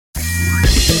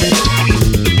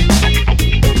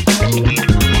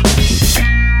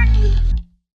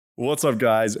What's up,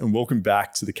 guys, and welcome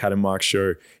back to the Cat and Mark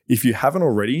Show. If you haven't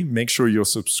already, make sure you're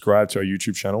subscribed to our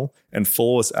YouTube channel and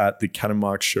follow us at the Cat and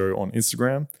Mark Show on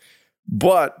Instagram.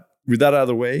 But with that out of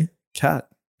the way, Cat,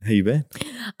 how you been?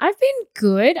 I've been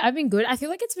good. I feel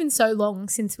like it's been so long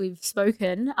since we've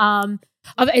spoken.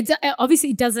 It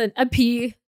obviously doesn't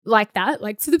appear like that,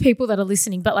 like for the people that are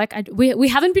listening, but like we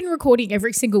haven't been recording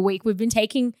every single week. We've been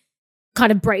taking kind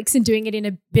of breaks and doing it in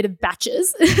a bit of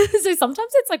batches. So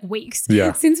sometimes it's like weeks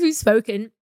since we've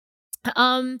spoken.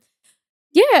 Yeah,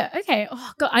 okay.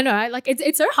 Oh God, I know. Like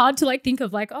it's so hard to like think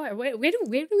of like, oh, where do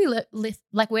we lift?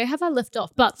 Like where have I left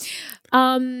off? But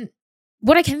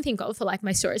what I can think of for like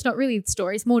my story, it's not really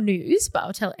stories, more news, but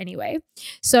I'll tell it anyway.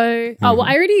 So, I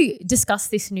already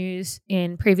discussed this news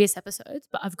in previous episodes,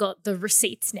 but I've got the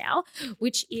receipts now,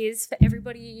 which is for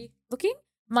everybody looking.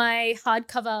 My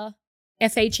hardcover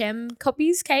FHM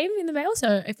copies came in the mail.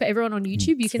 So for everyone on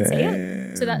YouTube, you can see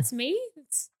it. So that's me.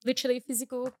 It's literally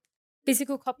physical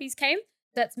copies came.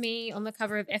 That's me on the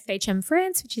cover of FHM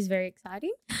France, which is very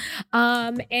exciting.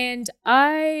 And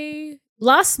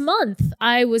last month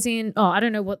I was in, I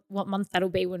don't know what month that'll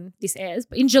be when this airs,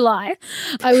 but in July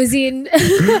I was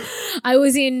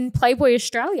in Playboy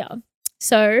Australia.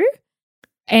 So,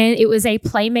 and it was a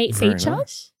Playmate feature.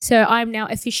 Nice. So I'm now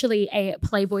officially a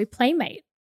Playboy Playmate,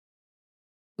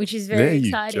 which is very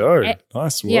exciting. There you go.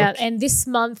 Nice work. Yeah, and this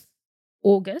month,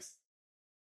 August,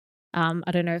 I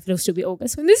don't know if it'll still be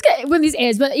August when this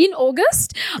airs, but in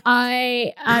August,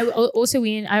 I also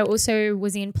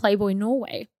was in Playboy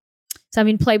Norway. So I'm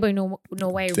in Playboy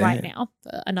Norway right now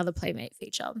for another Playmate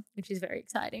feature, which is very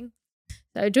exciting.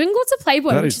 So doing lots of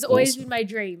Playboy, which has always been my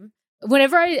dream.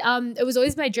 Whenever it was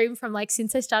always my dream from like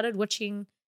since I started watching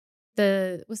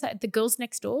the Girls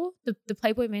Next Door, the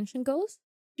Playboy Mansion girls.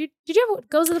 Did you have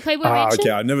Girls of the Playboy Mansion? Okay,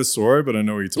 I never saw it, but I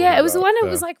know what you're talking about. Yeah, it was the one that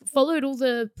was like followed all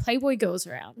the Playboy girls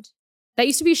around. That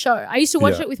used to be a show. I used to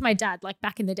watch it with my dad like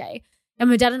back in the day. And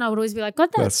my dad and I would always be like,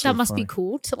 God, that must be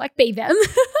cool to like be them.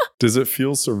 Does it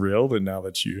feel surreal that now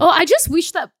that you... Oh, I just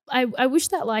wish that I wish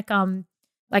that like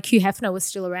Hugh Hefner was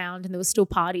still around and there was still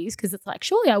parties, because it's like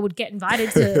surely I would get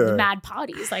invited to the mad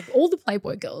parties. Like all the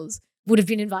Playboy girls would have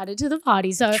been invited to the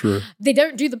party. So they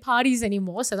don't do the parties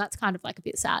anymore. So that's kind of like a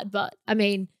bit sad. But I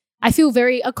mean, I feel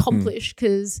very accomplished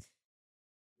because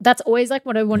that's always like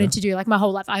what I wanted to do. Like my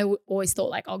whole life, I always thought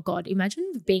like, oh God,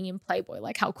 imagine being in Playboy,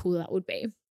 like how cool that would be.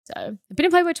 So I've been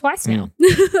in Playboy twice now.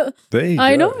 There you go.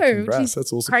 I know. Congrats.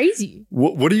 That's awesome. Crazy.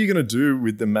 What are you going to do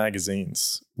with the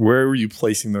magazines? Where are you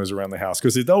placing those around the house?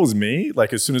 Because if that was me,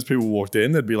 like as soon as people walked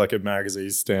in, there'd be like a magazine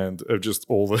stand of just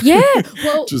all the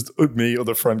just me or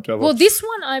the front cover. Well, this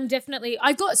one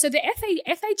so the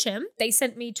FHM, they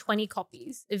sent me 20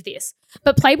 copies of this,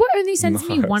 but Playboy only sends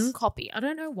me one copy. I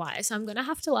don't know why. So I'm going to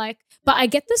have to but I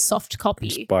get the soft copy.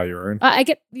 Just buy your own. I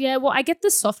get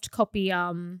the soft copy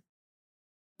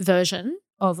version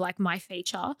of like my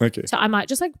feature. Okay. So I might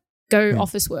just like go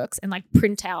Officeworks and like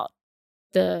print out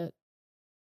the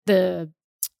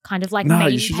kind of like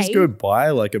main you should page. just go buy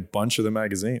like a bunch of the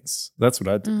magazines. That's what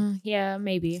I'd do. Yeah,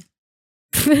 maybe.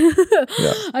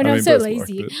 I know, I'm so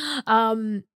lazy.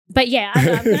 But yeah, I'm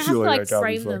gonna have to like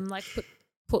frame them, like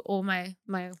put all my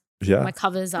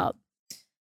covers up.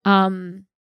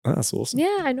 That's awesome.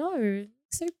 Yeah, I know.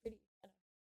 So pretty.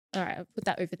 All right, I'll put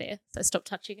that over there. So stop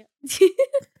touching it.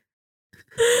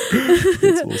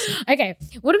 That's awesome. Okay,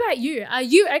 what about you?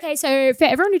 Okay? So for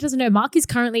everyone who doesn't know, Mark is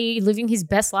currently living his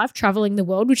best life, traveling the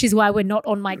world, which is why we're not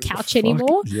on my couch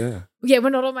anymore. Yeah, we're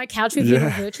not on my couch with him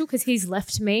virtual because he's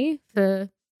left me for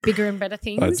bigger and better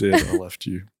things. I did. I left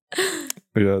you.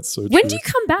 Yeah, it's so true. When do you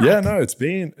come back? Yeah, no, it's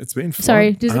been fun.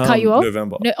 Sorry, does it cut you off?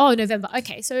 November. November.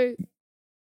 Okay, so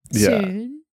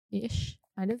soon-ish.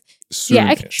 Kind of.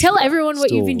 Soon-ish. Okay. Tell everyone what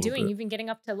Still you've been doing. You've been getting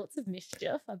up to lots of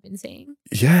mischief, I've been seeing.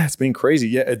 Yeah, it's been crazy.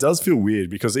 Yeah, it does feel weird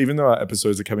because even though our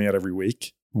episodes are coming out every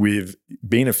week, we've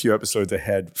been a few episodes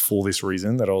ahead for this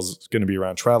reason that I was going to be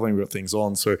around traveling. We've got things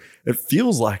on. So it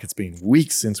feels like it's been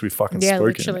weeks since we've fucking spoken.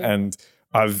 Literally. And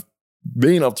I've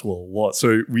been up to a lot.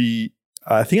 So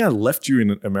I think I left you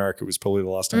in America was probably the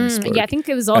last time we spoke. Yeah, I think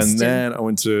it was Austin. And then I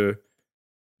went to...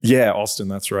 Yeah, Austin,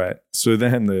 that's right. So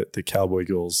then the cowboy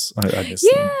girls, I miss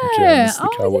them. Okay, I miss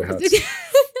the cowboy hats.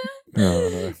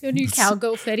 No. Your new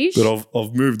cowgirl fetish? But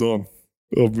I've moved on.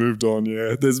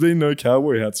 Yeah. There's been no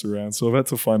cowboy hats around, so I've had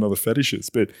to find other fetishes.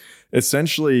 But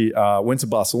essentially, went to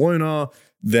Barcelona,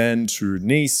 then to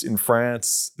Nice in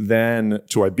France, then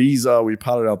to Ibiza. We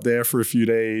partied up there for a few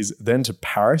days, then to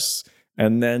Paris,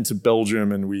 and then to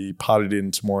Belgium, and we partied in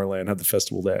Tomorrowland, had the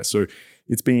festival there. So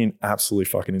it's been absolutely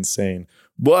fucking insane.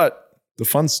 But the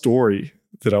fun story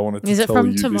that I wanted to Is it tell from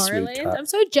you this week, Tomorrowland? Kat. I'm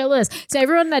so jealous. So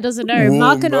everyone that doesn't know, Well,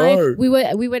 Mark and I, no. we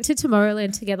went to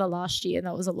Tomorrowland together last year, and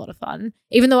that was a lot of fun.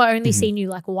 Even though I only seen you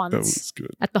like That once was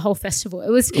good. at the whole festival, it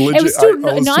was Legit, still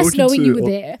I was nice talking knowing to- you were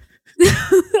there.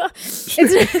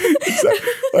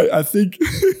 I think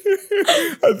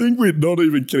I think we're not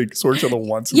even kidding. Saw each other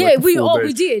once. In Yeah, like the we 4 days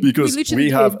we did because literally we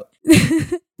did. have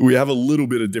we have a little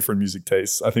bit of different music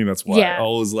tastes. I think that's why. Yeah. I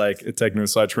was like a techno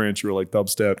psytrance, you were like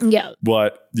dubstep. Yeah.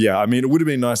 But yeah, I mean, it would have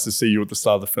been nice to see you at the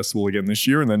start of the festival again this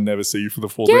year, and then never see you for the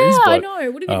 4 Yeah, days. But I know.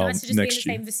 It would have been nice to just be in the next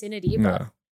year. same vicinity, but Yeah,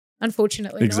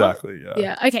 unfortunately, exactly. not.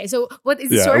 Yeah. Yeah. Okay. So, what is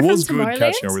the Yeah, story it from was good Tomorrowland?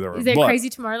 catching up with everyone, Is there a but- crazy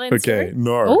Tomorrowland Okay, story?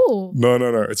 no. Oh.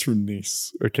 No. It's from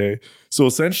Nice. Okay. So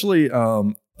essentially,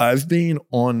 I've been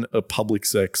on a public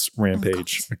sex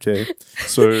rampage. Okay.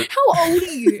 So How old are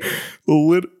you?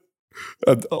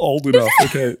 old enough.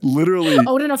 Okay. Literally.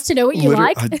 Old enough to know what you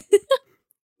like?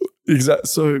 Exactly.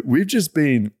 So we've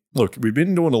been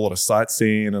doing a lot of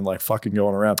sightseeing and like fucking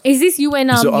going around. Is this you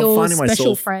and So I'm your finding special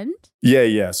myself- friend?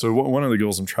 Yeah. So one of the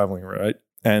girls I'm traveling, right?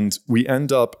 And we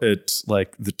end up at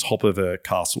like the top of a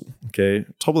castle. Okay.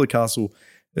 Top of the castle.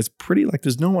 It's pretty like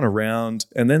there's no one around.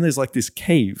 And then there's like this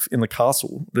cave in the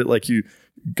castle that like you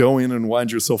go in and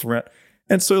wind yourself around.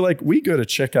 And so like we go to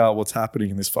check out what's happening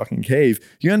in this fucking cave.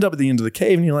 You end up at the end of the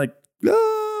cave and you're like,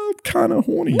 kind of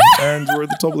horny. And we're at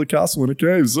the top of the castle in a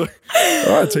cave. So all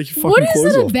right, take your fucking What is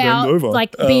clothes it off, bend about over.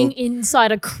 like being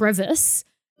inside a crevice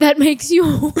that makes you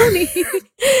horny?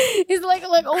 It's like oh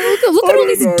look I at all don't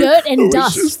this know. dirt and It was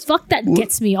dust. just- Fuck, that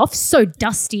gets me off. So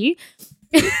dusty.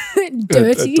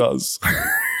 Dirty. It does.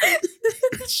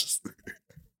 It's just-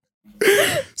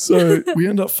 so we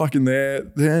end up fucking there.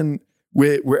 Then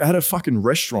we're at a fucking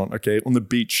restaurant, okay, on the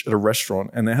beach at a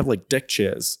restaurant, and they have like deck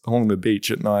chairs along the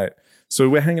beach at night. So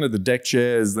we're hanging at the deck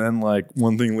chairs. Then like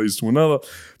one thing leads to another.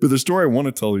 But the story I want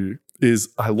to tell you is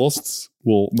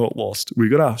not lost. We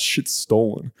got our shit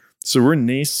stolen. So we're in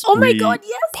Nice. Oh my we God,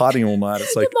 yes. Partying all night.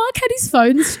 It's like Mark had his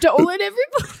phone stolen,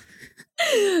 everybody.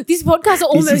 This podcast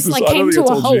almost like I don't came think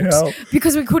to I a told you halt how.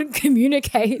 because we couldn't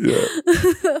communicate.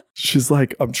 Yeah. She's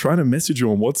like, I'm trying to message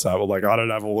you on WhatsApp. I'm like, I don't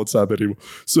have a WhatsApp anymore.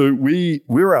 So we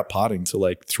were out partying till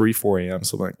like 3, 4 a.m.,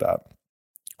 something like that.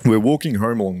 We're walking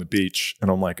home along the beach and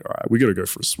I'm like, all right, we got to go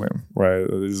for a swim, right?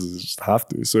 This is just have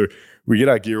to. So we get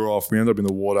our gear off. We end up in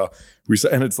the water.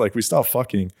 And it's like we start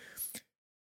fucking.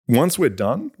 Once we're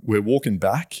done, we're walking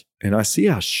back and I see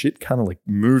our shit kind of like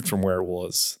moved from where it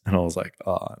was. And I was like,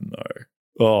 oh no.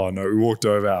 We walked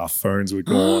over, our phones were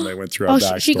gone. They went through our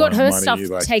bags. She got stole her our stuff money,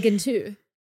 like, taken too.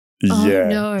 Yeah. Oh,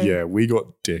 no. Yeah. We got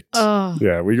dicked. Oh.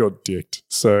 Yeah. We got dicked.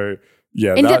 So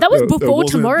yeah. And that was that before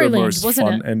wasn't the Tomorrowland, most wasn't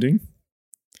fun it? ending.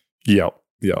 Yep.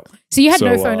 So you had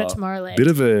no So, phone at Tomorrowland. Bit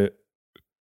of a.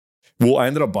 Well, I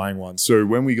ended up buying one. So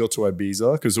when we got to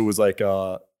Ibiza, because it was like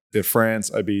France,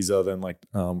 Ibiza, then like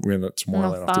we ended up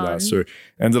Tomorrowland after fun. that. So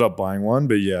ended up buying one.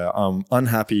 But yeah,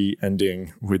 unhappy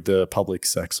ending with the public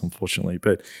sex, unfortunately.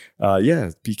 But yeah,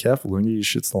 be careful. Don't get your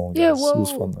shit stolen, guys. Yeah, It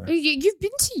was well, fun though. you've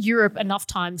been to Europe enough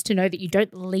times to know that you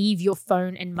don't leave your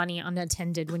phone and money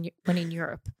unattended when in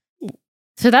Europe.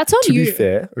 So that's on To you. be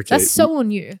fair, okay. That's so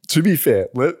on you. To be fair,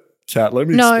 let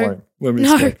me No. explain. Let me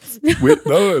No. explain.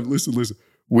 No, listen.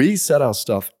 We set our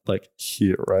stuff like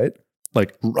here, right?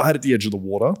 Like right at the edge of the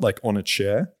water, like on a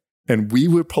chair. And we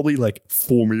were probably like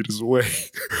 4 meters away,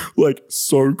 like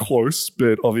so close.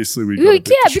 But obviously we got a bit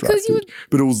Yeah, because you distracted.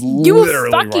 But it was You were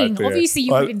literally fucking. right there. Obviously,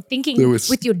 you've been thinking there was-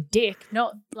 with your dick,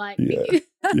 not like. Yeah.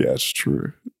 Yeah, it's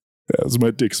true. Yeah, it was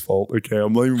my dick's fault. Okay,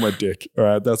 I'm blaming my dick. All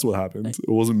right, that's what happened. It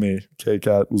wasn't me. Okay,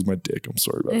 Kat, it was my dick. I'm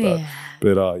sorry about that. Yeah.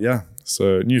 But yeah,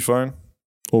 so new phone,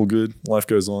 all good. Life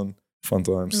goes on. Fun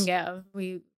times. Yeah,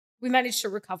 we managed to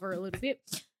recover a little bit.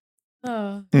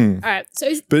 Oh. Mm. All right.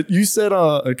 So But you said,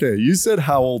 you said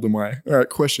how old am I? All right,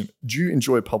 question. Do you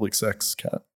enjoy public sex,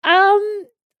 Kat?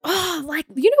 like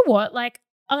you know what? Like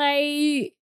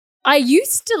I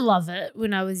used to love it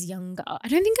when I was younger. I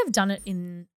don't think I've done it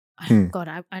in God,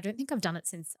 I don't think I've done it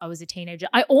since I was a teenager.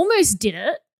 I almost did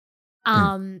it.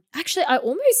 Actually I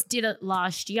almost did it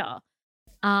last year.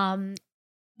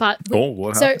 But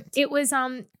What so happened? it was I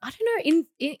don't know in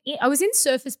I was in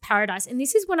Surfers Paradise, and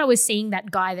this is when I was seeing that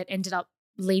guy that ended up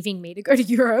leaving me to go to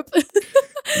Europe.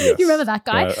 Yes. You remember that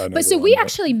guy? I know But the so one, we yeah.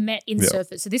 actually met in Yeah.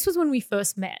 Surfers. So this was when we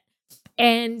first met.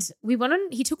 And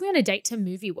he took me on a date to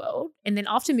Movie World. And then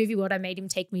after Movie World, I made him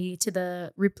take me to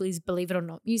the Ripley's Believe It or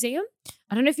Not Museum.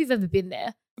 I don't know if you've ever been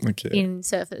there Okay. in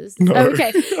Surfers. No. Oh,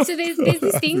 okay. So there's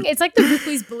this thing. It's like the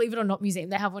Ripley's Believe It or Not Museum.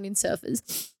 They have one in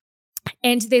Surfers.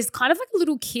 And there's kind of like a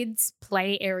little kids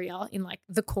play area in like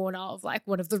the corner of like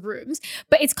one of the rooms.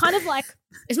 But it's kind of like,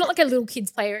 it's not like a little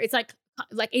kids play area. It's like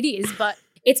it is, but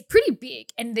it's pretty big,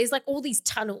 and there's like all these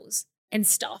tunnels and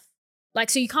stuff. Like,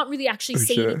 so you can't really actually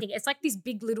see anything. It's like this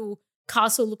big little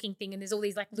castle looking thing, and there's all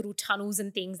these like little tunnels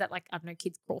and things that like, I don't know,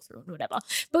 kids crawl through and whatever.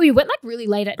 But we went like really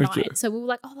late at night. So we were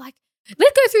like, oh, like,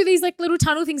 let's go through these like little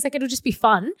tunnel things. Like, it'll just be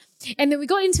fun. And then we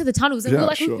got into the tunnels and we were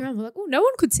like looking around. We're like, oh, no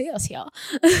one could see us here.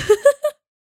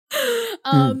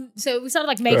 So we started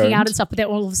like making out and stuff, but then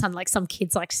all of a sudden like some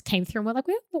kids like just came through and we're like,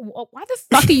 why the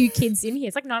fuck are you kids in here?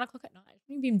 It's like 9 o'clock at night.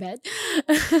 You be in bed.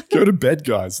 Go to bed,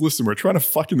 guys. Listen, we're trying to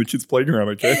fuck in the kids' playground,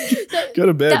 okay? Go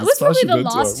to bed. That was probably the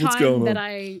last time that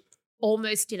I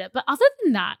almost did it. But other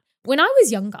than that, when I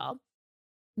was younger,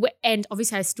 and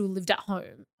obviously I still lived at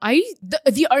home,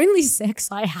 the only sex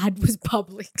I had was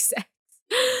public sex.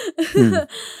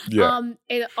 Yeah.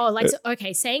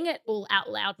 Okay, saying it all out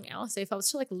loud now. So if I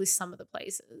was to like list some of the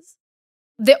places,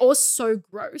 they're all so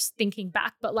gross thinking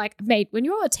back. But like, mate, when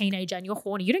you're a teenager and you're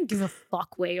horny, you don't give a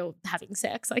fuck where you're having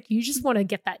sex. Like, you just want to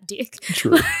get that dick.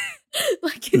 True.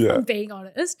 Like, if I'm being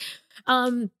honest.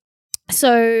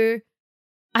 So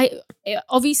I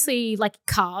obviously like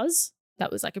cars.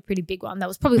 That was like a pretty big one. That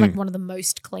was probably like one of the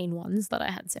most clean ones that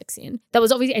I had sex in. That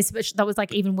was obviously, especially, that was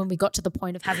like even when we got to the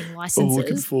point of having licenses. I'm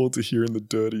looking forward to hearing the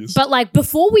dirtiest. But like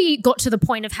before we got to the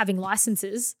point of having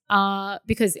licenses,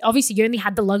 because obviously you only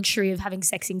had the luxury of having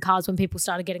sex in cars when people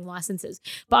started getting licenses.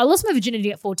 But I lost my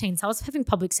virginity at 14, so I was having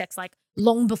public sex like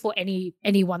long before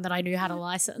anyone that I knew had a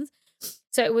license.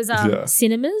 So it was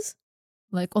cinemas,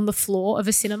 like on the floor of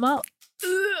a cinema.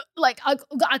 Like I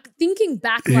thinking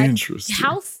back, like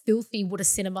how filthy would a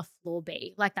cinema floor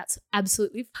be? Like, that's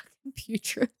absolutely fucking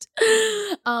putrid.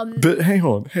 But hang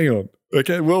on.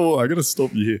 Okay, well, I gotta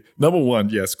stop you here. Number one,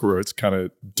 yes, gross, kind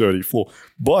of dirty floor.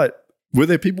 But were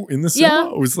there people in the cinema?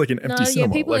 Or was it like an empty cinema?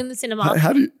 Yeah, people like, in the cinema.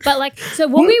 How do you? But like, so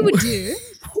what we would do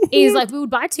is like we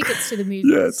would buy tickets to the movies.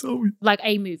 Yeah, tell me. Like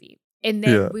a movie. And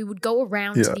then we would go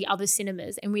around to the other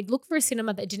cinemas and we'd look for a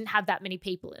cinema that didn't have that many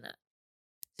people in it.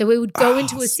 So we would go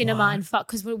into a cinema and fuck,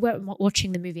 because we weren't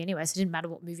watching the movie anyway, so it didn't matter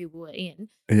what movie we were in.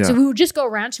 Yeah. So we would just go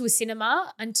around to a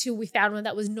cinema until we found one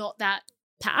that was not that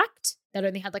packed, that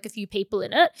only had like a few people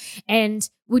in it. And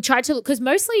we tried to look, because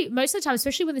most of the time,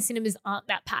 especially when the cinemas aren't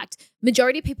that packed,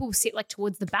 majority of people will sit like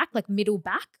towards the back, like middle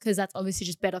back, because that's obviously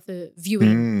just better for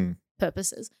viewing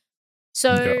purposes.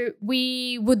 So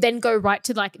we would then go right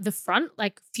to like the front,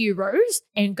 like few rows,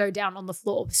 and go down on the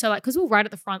floor. So like, because we were right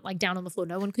at the front, like down on the floor,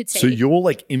 no one could see. So you're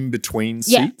like in between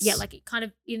seats? Yeah, like kind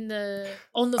of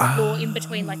on the floor in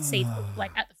between like seats,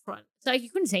 like at the front. So you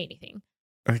couldn't see anything.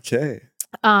 Okay.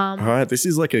 All right, this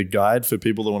is like a guide for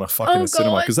people that want to fuck in a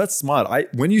cinema, because that's smart.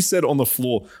 When you said on the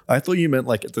floor, I thought you meant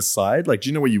like at the side. Like, do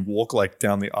you know where you walk like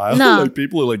down the aisle? No. Like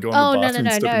people are like going to the bathroom,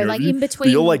 stepping over like you. in between.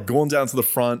 But you're like going down to the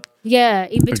front. Yeah,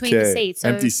 in between the seats. So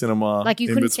empty cinema. like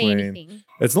you couldn't see anything.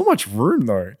 It's not much room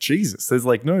though. Jesus, there's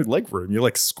like no leg room. You're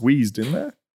like squeezed in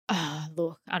there.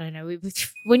 Look, I don't know.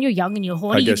 When you're young and you're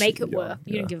horny, you make it work.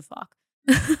 You don't give a fuck.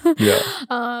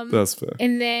 That's fair.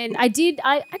 And then I did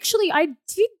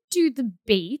do the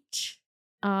beach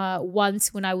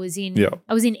once when I was in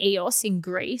Eos in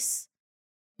Greece,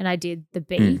 and I did the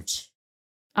beach.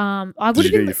 I would did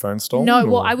you get your phone stolen? No,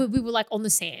 well, we were like on the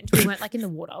sand. We weren't like in the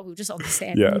water. We were just on the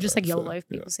sand. We were just like YOLO if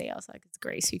people see us. Like, it's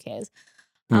Greece, who cares?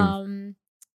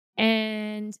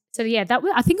 And so I think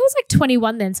I was like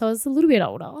 21 then, so I was a little bit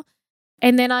older.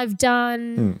 And then I've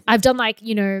done like,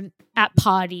 you know, at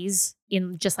parties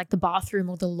in just like the bathroom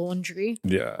or the laundry.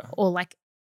 Yeah. Or like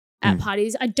at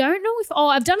parties. I don't know if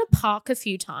I've done a park a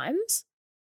few times.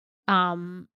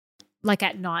 Like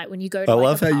at night when you go to I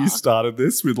love how you started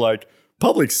this with like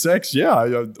public sex. Yeah, I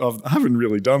haven't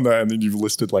really done that, and then you've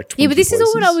listed like 20 but this places.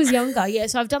 is all when I was younger. Yeah,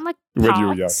 so I've done like parks. When you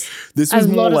were young. This was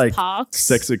more like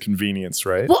sex at convenience,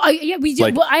 right? Well, we did.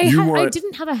 Like, well, I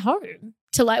didn't have a home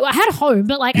to like. Well, I had a home,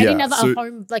 but like I didn't have a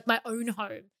home, like my own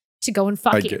home to go and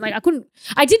fuck in. Like I couldn't.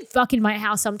 I did fuck in my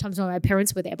house sometimes when my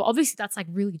parents were there, but obviously that's like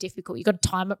really difficult. You got to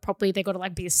time it properly. They got to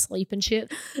like be asleep and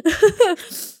shit.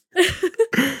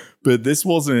 But this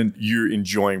wasn't you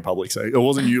enjoying public sex. It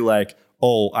wasn't you like,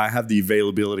 oh, I have the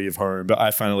availability of home, but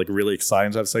I find it like really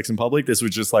exciting to have sex in public. This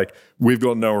was just like, we've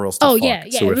got nowhere else to fuck. Yeah.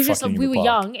 So it was just like we were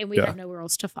young and we had nowhere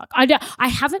else to fuck. I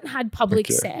haven't had public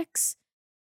sex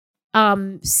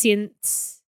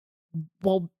since,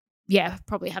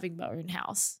 probably having my own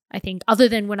house, I think, other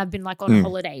than when I've been like on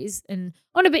holidays and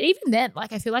but even then,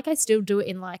 like I feel like I still do it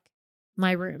in like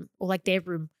my room or like their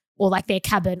room or like their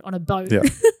cabin on a boat. Yeah.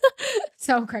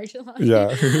 So crazy.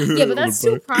 Yeah. Yeah, but that's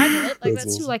still private. Like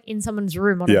that's still like in someone's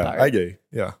room on a boat. Yeah, I get you.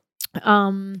 Yeah.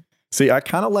 See, I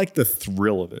kind of like the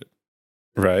thrill of it,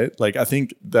 right? Like I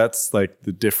think that's like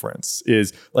the difference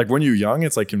is like when you're young,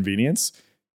 it's like convenience.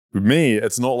 with me,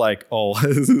 it's not like, oh,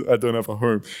 I don't have a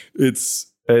home.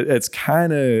 It's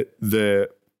kind of the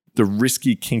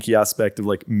risky, kinky aspect of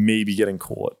like maybe getting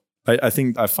caught. I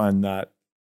think I find that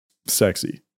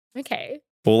sexy. Okay.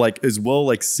 Or like as well,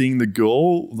 like seeing the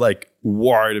girl like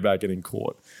worried about getting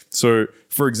caught. So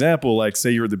for example, like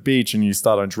say you're at the beach and you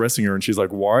start undressing her and she's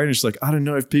like worried and she's like, I don't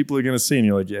know if people are going to see. And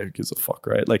you're like, yeah, who gives a fuck,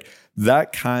 right? Like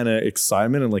that kind of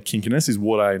excitement and like kinkiness is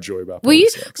what I enjoy about public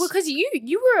sex. Well, because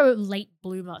you were a late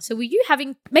bloomer. So were you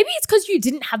having, maybe it's because you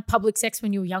didn't have public sex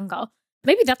when you were younger.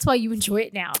 Maybe that's why you enjoy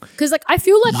it now. Because like I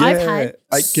feel like I've had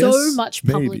so much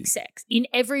public sex in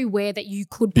everywhere that you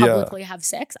could publicly have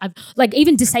sex. I've like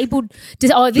even disabled.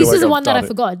 This is the one that I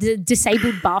forgot.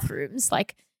 Disabled bathrooms,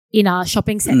 like in our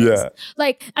shopping centers. Yeah.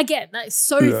 Like again, that's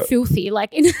so filthy.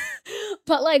 Like,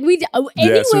 but like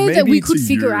anywhere that we could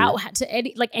figure out how to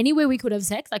anywhere we could have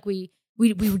sex, like we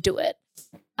would do it.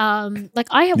 Like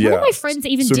I have one of my friends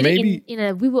even did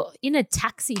it we were in a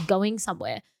taxi going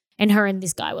somewhere. And her and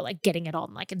this guy were like getting it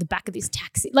on, like at the back of this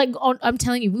taxi. Like I'm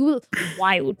telling you, we were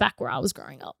wild back where I was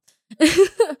growing up.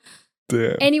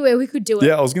 Damn. Anyway, we could do it.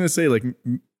 Yeah, I was gonna say like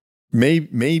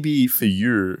maybe for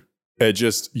you,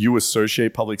 you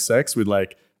associate public sex with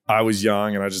like I was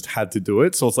young and I just had to do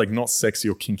it, so it's like not sexy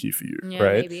or kinky for you,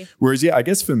 right? Maybe. Whereas I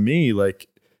guess for me, like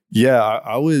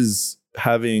I was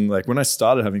having like when I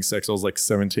started having sex, I was like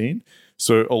 17.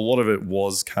 So a lot of it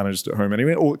was kind of just at home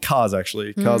anyway, or cars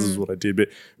actually. Cars is what I did, but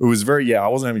it was I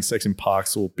wasn't having sex in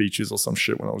parks or beaches or some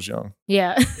shit when I was young.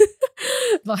 Yeah.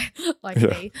 like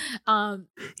me. I'm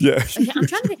trying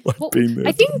to think. Well,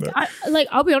 I think,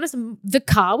 I'll be honest, the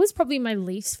car was probably my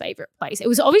least favorite place. It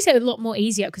was obviously a lot more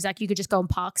easier because like you could just go and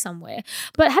park somewhere.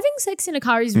 But having sex in a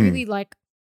car is really like,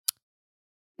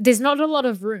 there's not a lot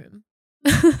of room.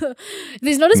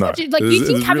 There's not as much like you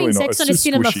think having really sex on a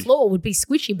cinema floor would be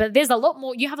squishy, but there's a lot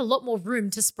more. You have a lot more room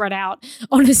to spread out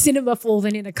on a cinema floor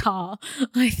than in a car.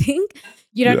 I think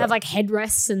you don't have like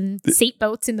headrests and seat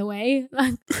belts in the way.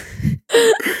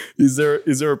 Is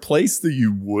there a place that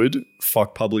you would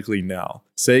fuck publicly now?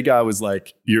 Say a guy was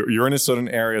like, you're in a certain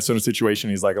area, a certain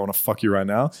situation. He's like, I want to fuck you right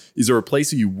now. Is there a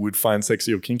place that you would find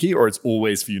sexy or kinky, or it's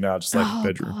always for you now, just like the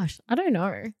bedroom? Gosh, I don't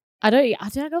know. I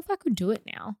don't know if I could do it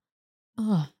now.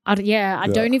 Oh, I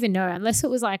don't even know unless it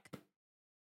was like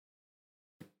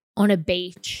on a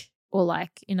beach or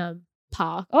like in a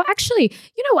park. Oh, actually,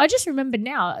 I just remembered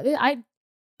now.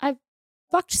 I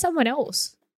fucked someone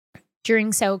else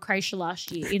during Sail Croatia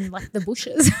last year in like the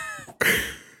bushes.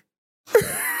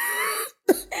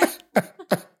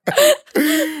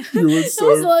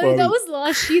 That was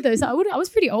last year though, so I was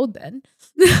pretty old then.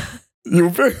 You were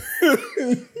very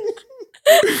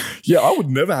yeah, I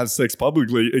would never have sex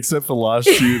publicly except for last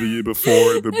year, the year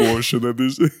before, in the bush, and then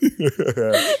this.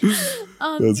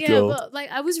 But like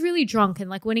I was really drunk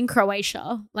and like went in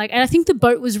Croatia, and I think the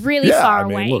boat was really far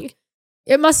away. Look,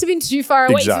 it must have been too far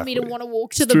away for me to want to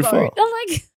walk to the boat. I'm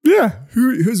like, yeah,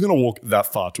 who's gonna walk that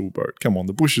far to a boat? Come on,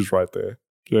 the bush is right there.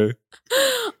 Okay.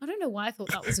 I don't know why I thought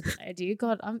that was a good idea.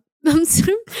 God, I'm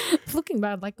so looking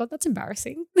bad. Like, God, that's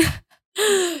embarrassing.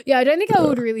 Yeah, I don't think I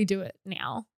would really do it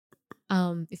now.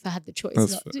 If I had the choice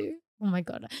not to. Oh my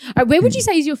God. All right, where would you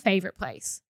say is your favorite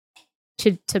place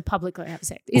to publicly have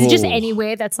sex? Is it just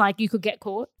anywhere that's like you could get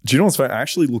caught? Do you know what's funny? I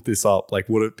actually looked this up, like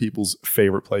what are people's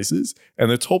favorite places? And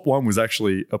the top one was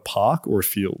actually a park or a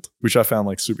field, which I found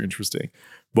like super interesting.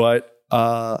 But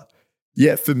for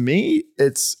me,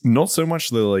 it's not so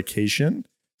much the location,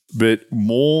 but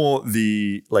more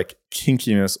the like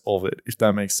kinkiness of it, if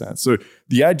that makes sense. So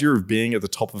the idea of being at the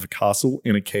top of a castle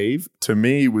in a cave to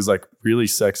me was like really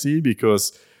sexy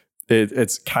because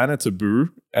it's kind of taboo,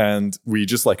 and we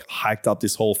just like hiked up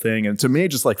this whole thing, and to me it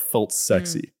just like felt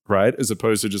sexy, right? As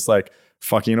opposed to just like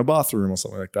fucking in a bathroom or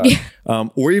something like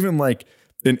that. Or even like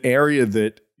an area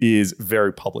that is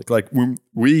very public. Like when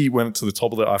we went to the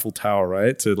top of the Eiffel Tower,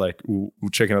 right? To like we'll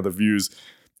check out the views.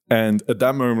 And at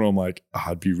that moment, I'm like,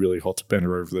 it'd be really hot to bend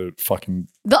her over the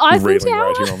Eiffel railing Tower?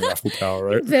 right here on the Eiffel Tower,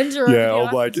 right? Bend her over the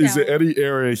I'm like, is there any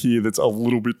area here that's a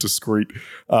little bit discreet?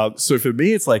 So for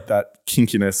me, it's like that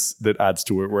kinkiness that adds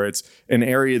to it, where it's an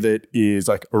area that is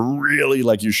like really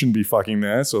like you shouldn't be fucking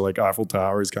there. So like Eiffel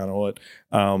Tower is kind of hot.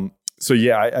 So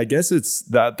yeah, I guess it's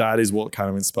that is what kind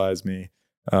of inspires me.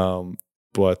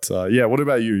 What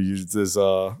about you?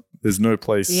 There's no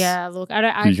place. Yeah, look,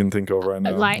 you can think of right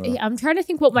now. Like, I'm trying to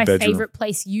think what my favorite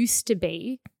place used to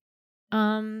be. Yeah,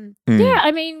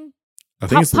 I mean, I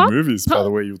think it's the movies. By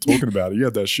the way, you were talking about it. You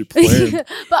had that shit planned.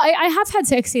 But I have had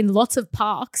sex in lots of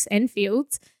parks and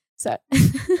fields. So,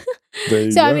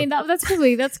 I mean,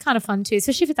 that's kind of fun too,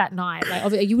 especially if it's at night. Like,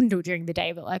 obviously, you wouldn't do it during the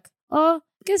day, but like, I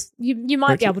guess you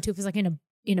might be able to if it's like in a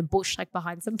in a bush, like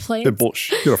behind some plants. The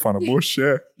bush. You gotta find a bush.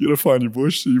 Yeah, you gotta find your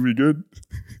bush. You'll be good.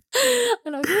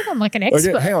 And I feel like I'm like an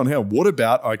expert. Okay, hang on. What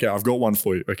about? Okay, I've got one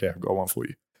for you.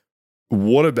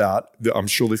 What about? I'm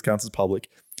sure this counts as public.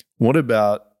 What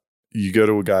about you go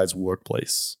to a guy's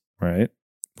workplace, right?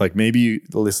 Like maybe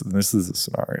listen. This is a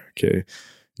scenario. Okay,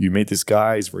 you meet this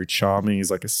guy. He's very charming.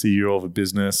 He's like a CEO of a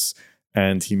business.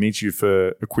 And he meets you for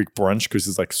a quick brunch because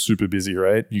he's like super busy,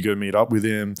 right? You go meet up with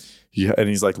him and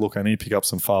he's like, look, I need to pick up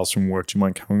some files from work. Do you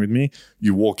mind coming with me?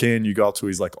 You walk in, you go up to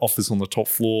his like office on the top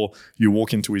floor. You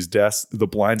walk into his desk. The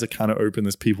blinds are kind of open.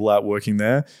 There's people out working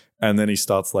there. And then he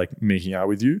starts like making out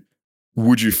with you.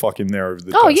 Would you fuck him there over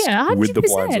the desk? Yeah, 100%. With the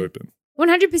blinds open?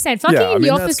 100%. Fucking in the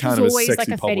office was always like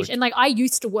a public fetish. And like I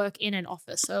used to work in an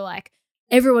office. So like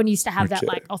everyone used to have that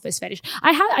like office fetish.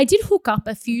 I did hook up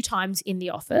a few times in the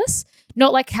office,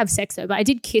 not like have sex though, but I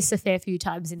did kiss a fair few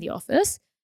times in the office.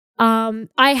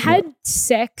 I had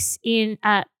sex in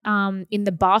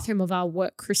the bathroom of our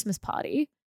work Christmas party,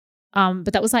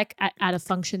 but that was like at a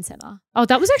function center. Oh,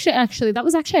 that was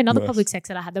actually another public sex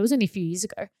that I had. That was only a few years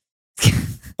ago.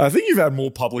 I think you've had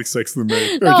more public sex than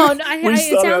me. No,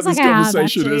 it sounds like I have,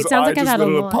 actually. It sounds like I've had a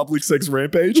lot. A public sex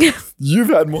rampage. You've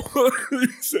had more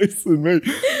sex than me.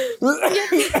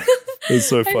 It's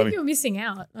so funny. I think you're missing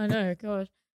out. I know, God.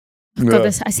 God,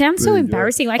 I sound so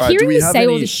embarrassing. Like hearing you say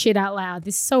all this shit out loud,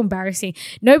 this is so embarrassing.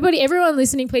 Everyone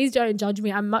listening, please don't judge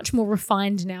me. I'm much more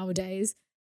refined nowadays.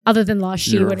 Other than last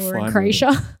year when we were in Croatia.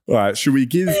 All right. Should we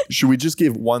just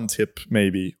give one tip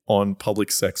maybe on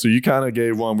public sex? So you kind of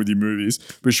gave one with your movies,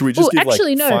 but should we just give one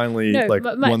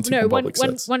tip on public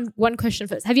sex? One question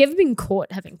first. Have you ever been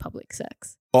caught having public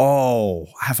sex? Oh,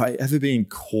 have I ever been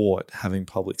caught having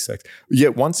public sex? Yeah,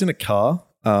 once in a car.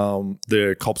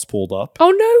 The cops pulled up.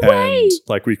 Oh, no way. And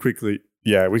like we quickly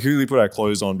put our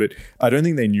clothes on, but I don't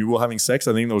think they knew we were having sex.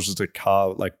 I think there was just a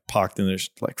car like parked in this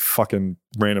like fucking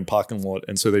random parking lot.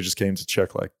 And so they just came to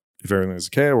check like if everything was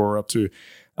okay or what we're up to.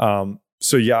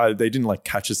 So yeah, they didn't like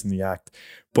catch us in the act.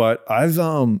 But I've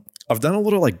done a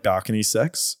lot of like balcony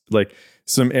sex, like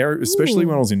some air, especially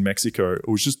when I was in Mexico. It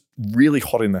was just really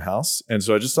hot in the house. And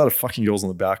so I just started fucking girls on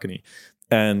the balcony.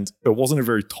 And it wasn't a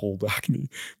very tall balcony.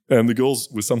 And the girls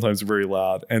were sometimes very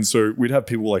loud. And so we'd have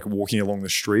people like walking along the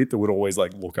street that would always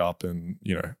like look up and,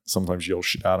 you know, sometimes yell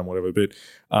shit at them, whatever. But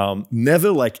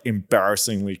never like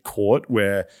embarrassingly caught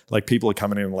where like people are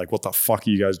coming in and like, what the fuck are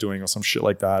you guys doing or some shit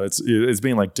like that. It's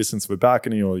been like distance of a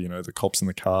balcony or, you know, the cops in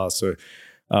the car. So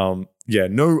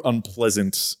no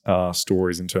unpleasant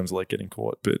stories in terms of like getting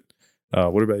caught. But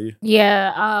what about you?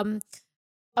 Yeah.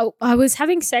 I was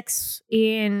having sex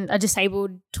in a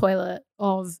disabled toilet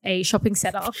of a shopping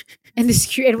center, and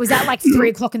it was at like 3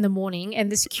 o'clock in the morning, and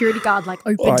the security guard like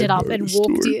opened it up and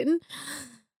walked in.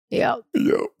 Yeah.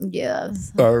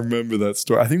 I remember that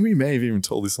story. I think we may have even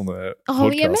told this on the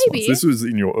podcast maybe. Once. This was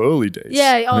in your early days.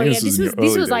 Yeah. Oh, yeah. This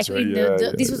was like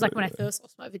this was like when I first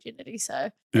lost my virginity. So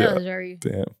that was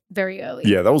very early.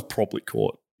 Yeah, that was properly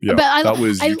caught. Yeah, but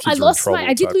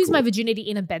I did lose my virginity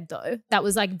in a bed though. That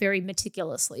was like very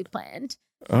meticulously planned.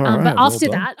 But after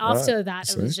that,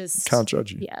 it was just can't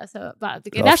judge you. Yeah, so but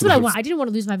that's what I want. I didn't want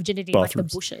to lose my virginity in like the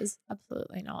bushes.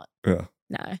 Absolutely not. Yeah.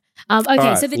 No.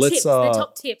 Okay, so the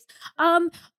top tips.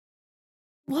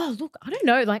 Well, look, I don't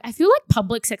know. Like, I feel like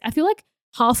public sex. I feel like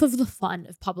half of the fun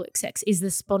of public sex is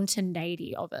the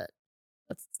spontaneity of it.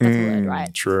 That's the word,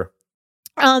 right? True.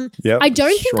 I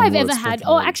don't think I've ever had.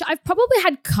 Oh, actually, I've probably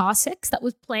had car sex that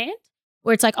was planned,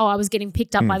 where it's like, oh, I was getting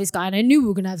picked up by this guy, and I knew we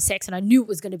were gonna have sex, and I knew it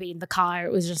was gonna be in the car.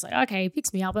 It was just like, okay, he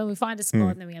picks me up, and we find a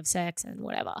spot, and then we have sex, and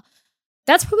whatever.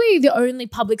 That's probably the only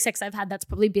public sex I've had that's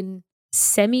probably been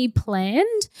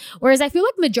semi-planned. Whereas I feel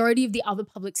like majority of the other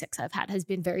public sex I've had has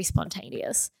been very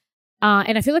spontaneous.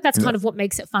 And I feel like that's kind of what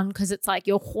makes it fun, because it's like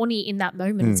you're horny in that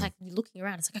moment. It's like you're looking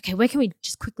around. It's like, okay, where can we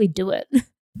just quickly do it?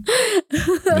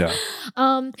 Yeah.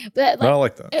 But like, I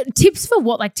like that. Tips for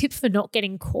what? Like tips for not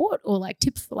getting caught, or like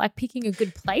tips for like picking a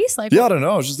good place? Like, yeah, I don't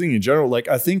know. I was just thinking in general. Like,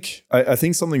 I think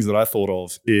some things that I thought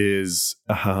of is,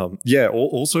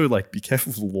 also like be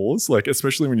careful of the laws. Like,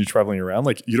 especially when you're traveling around,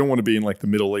 like you don't want to be in like the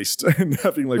Middle East and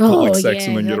having like public sex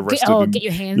and then get arrested. And, get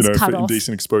your hands cut off.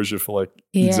 Indecent exposure for like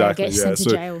get sent to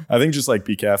jail. I think just like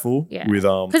be careful with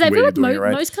because I feel like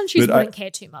most countries wouldn't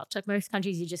care too much. Like most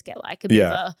countries, you just get like a bit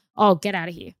of a, get out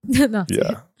of here.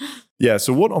 Yeah.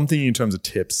 So what I'm thinking in terms of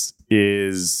tips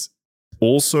is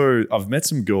also I've met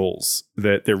some girls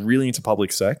that they're really into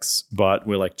public sex, but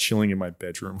we're like chilling in my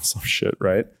bedroom or some shit,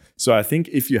 right? So I think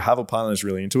if you have a partner that's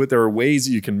really into it, there are ways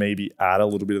you can maybe add a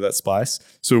little bit of that spice.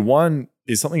 So one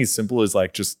is something as simple as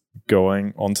like just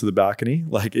going onto the balcony.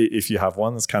 Like if you have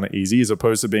one, that's kind of easy, as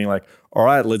opposed to being like, all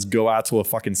right, let's go out to a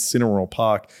fucking cinema or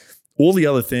park. All the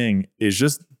other thing is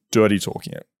just dirty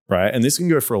talking it, right? And this can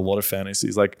go for a lot of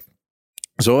fantasies. Like,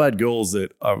 so I had girls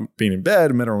that I've been in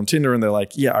bed, met her on Tinder, and they're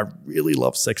like, yeah, I really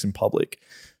love sex in public.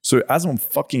 So as I'm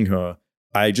fucking her,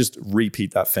 I just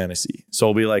repeat that fantasy. So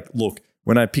I'll be like, look,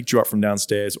 when I picked you up from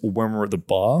downstairs or when we're at the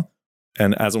bar,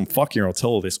 and as I'm fucking her, I'll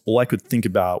tell her this, all I could think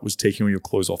about was taking all your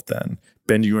clothes off then,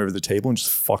 bending you over the table and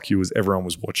just fuck you as everyone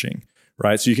was watching,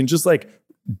 right? So you can just like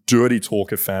dirty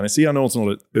talk a fantasy. I know it's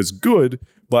not as good,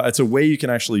 but it's a way you can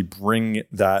actually bring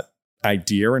that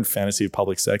idea and fantasy of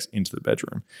public sex into the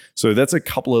bedroom. So that's a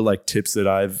couple of like tips that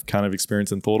I've kind of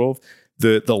experienced and thought of.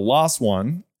 The last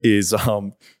one is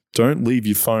don't leave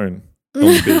your phone on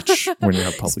the beach when you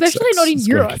have public Especially sex. not in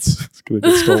Europe. It's gonna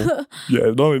get stolen.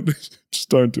 Yeah, no, just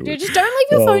don't do it. Just don't leave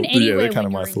your phone anywhere they're kind when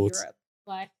of my you're thoughts. in Europe.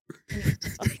 Like,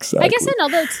 Exactly. I guess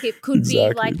another tip could be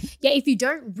Exactly. like, yeah, if you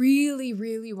don't really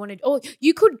want to, or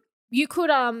you could,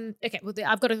 okay, well,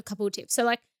 I've got a couple of tips. So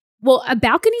like, well, a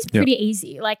balcony's pretty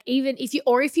easy. Like even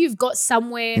if you've got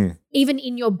somewhere, even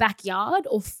in your backyard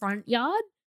or front yard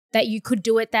that you could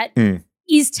do it that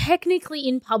is technically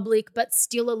in public, but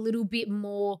still a little bit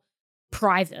more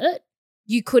private,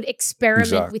 you could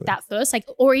experiment with that first. Like,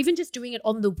 or even just doing it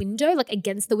on the window, like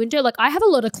against the window. Like I have a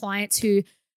lot of clients who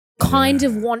kind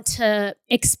of want to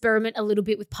experiment a little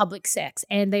bit with public sex,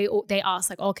 and they ask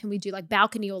like, oh, can we do like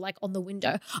balcony or like on the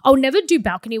window? I'll never do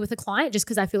balcony with a client just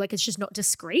because I feel like it's just not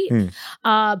discreet.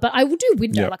 But I will do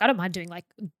window. Like I don't mind doing like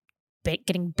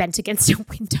getting bent against a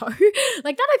window.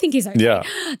 Like that I think is okay.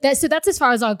 Yeah. So that's as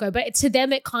far as I'll go. But to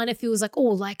them it kind of feels like, oh,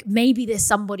 like maybe there's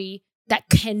somebody that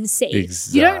can see.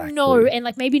 Exactly. You don't know, and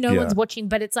like maybe no one's watching,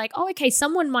 but it's like, oh, okay,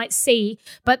 someone might see,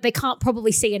 but they can't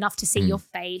probably see enough to see your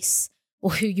face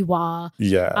or who you are.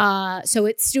 Yeah. So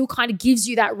it still kind of gives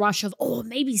you that rush of, oh,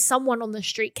 maybe someone on the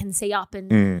street can see up.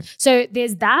 And so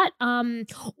there's that.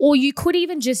 Or you could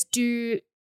even just do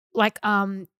like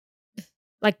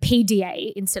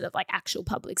PDA instead of like actual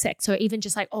public sex. So even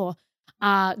just like,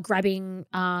 grabbing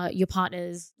your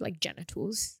partner's like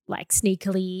genitals, like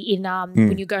sneakily in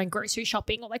when you're going grocery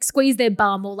shopping, or like squeeze their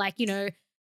bum, or like, you know,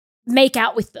 make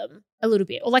out with them a little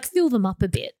bit, or like fill them up a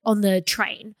bit on the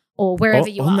train or wherever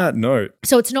you are. On that note.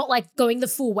 So it's not like going the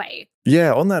full way.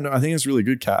 Yeah, on that note, I think it's really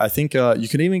good, Kat. I think you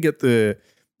can even get the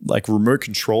like remote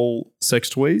control sex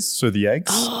toys, so the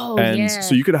eggs.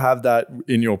 So you could have that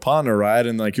in your partner, right?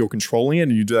 And like you're controlling it,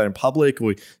 and you do that in public,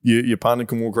 or your partner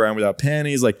can walk around without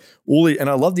panties, like and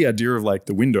I love the idea of like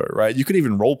the window, right? You could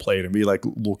even role play it and be like,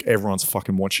 look, everyone's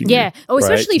fucking watching you. Yeah. Oh,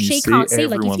 especially if she can't see,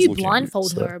 like if you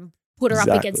blindfold her and put her up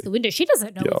against the window, she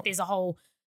doesn't know if there's a whole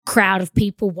crowd of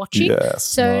people watching. Yeah,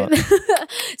 so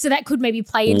so that could maybe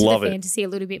play into the fantasy a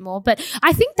little bit more. But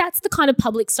I think that's the kind of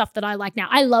public stuff that I like now.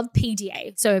 I love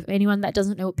PDA. So if anyone that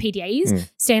doesn't know what PDA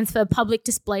is, stands for public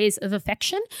displays of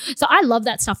affection. So I love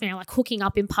that stuff now, like hooking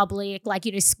up in public, like,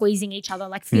 you know, squeezing each other,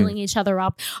 like feeling each other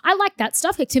up. I like that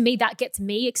stuff. Like, to me, that gets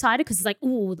me excited because it's like,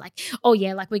 ooh, like, oh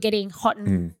yeah, like we're getting hot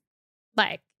and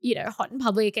like, you know, hot in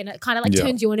public, and it kind of like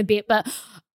turns you on a bit. But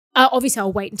obviously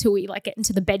I'll wait until we like get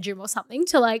into the bedroom or something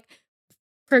to like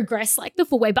progress like the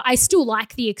full way. But I still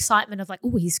like the excitement of like,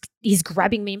 oh, he's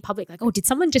grabbing me in public. Like, oh, did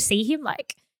someone just see him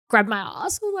like grab my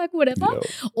ass or like whatever?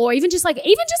 Or even just like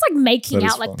making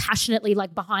out like passionately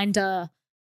like behind a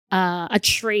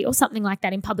tree or something like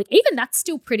that in public. Even that's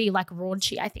still pretty like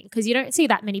raunchy, I think, because you don't see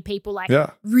that many people like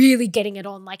really getting it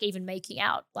on, like even making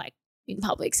out like in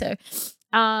public. So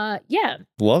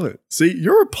love it. See,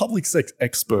 you're a public sex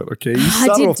expert, okay? You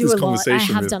started off this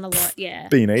conversation. I have done a lot, yeah.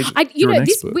 Being agent.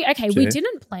 We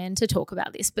didn't plan to talk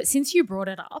about this, but since you brought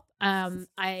it up,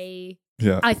 I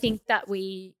think that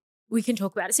we can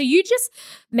talk about it. So you just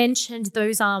mentioned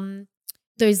those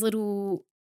little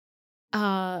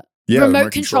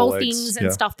remote control things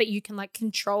and stuff that you can like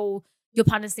control your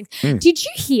partner's things. Did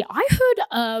you hear? I heard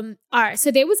all right,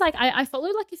 so there was like I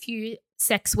followed like a few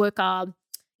sex worker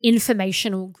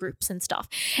informational groups and stuff,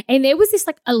 and there was this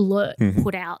like alert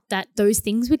put out that those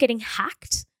things were getting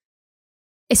hacked.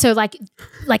 So like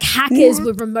hackers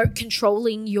were remote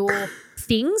controlling your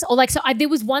things, or like, so there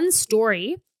was one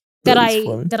story that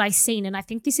I seen, and I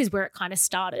think this is where it kind of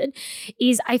started,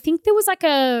 is I think there was like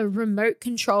a remote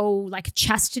control like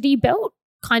chastity belt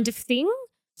kind of thing.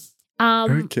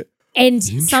 And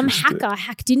some hacker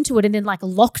hacked into it and then like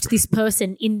locked this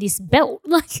person in this belt.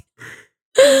 Like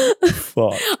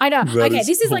fuck. I know. Okay,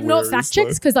 this is like not fact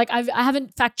checked because like I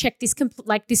haven't fact checked this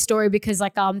this story because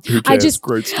like I just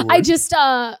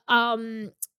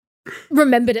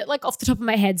remembered it like off the top of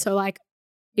my head. So like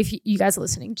if you guys are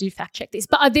listening, do fact check this.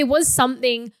 But there was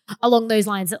something along those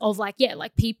lines of like, yeah,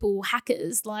 like people,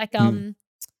 hackers, like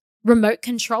remote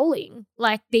controlling,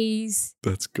 like these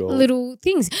little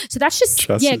things. So that's just,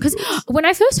 because when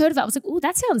I first heard of it, I was like, oh,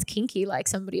 that sounds kinky, like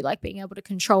somebody like being able to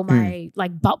control my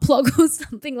like butt plug or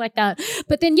something like that.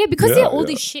 But then, because all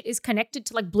this shit is connected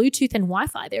to like Bluetooth and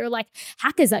Wi-Fi, there are like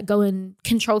hackers that go and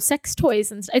control sex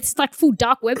toys, and it's like full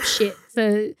dark web shit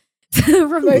for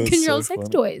remote control sex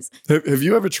toys. Have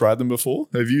you ever tried them before?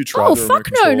 Have you tried? Oh fuck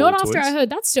no! Not after I heard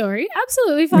that story.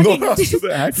 Absolutely fucking not after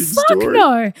the hacking fuck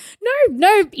story.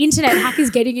 No internet hackers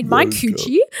getting in my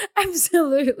coochie.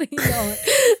 Absolutely not.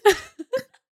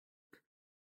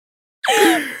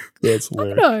 That's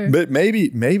hilarious. No. But maybe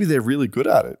they're really good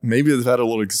at it. Maybe they've had a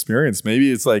lot of experience.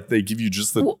 Maybe it's like they give you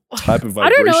just the type of vibration. I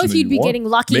don't know if you'd be getting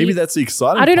lucky. Maybe that's the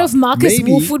exciting I don't know part. if Marcus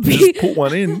maybe Wolf would be. Just put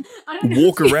one in,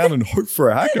 walk around and hope for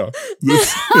a hacker.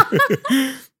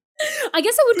 I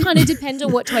guess it would kind of depend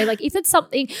on what toy. Like if it's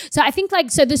something, so I think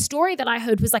like, so the story that I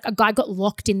heard was like a guy got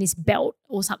locked in this belt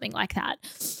or something like that.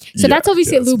 So that's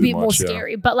obviously a little bit more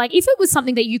scary. But like if it was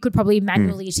something that you could probably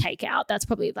manually take out, that's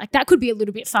probably like, that could be a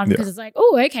little bit fun because it's like,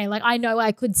 oh, okay. Like I know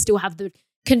I could still have the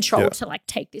control to like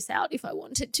take this out if I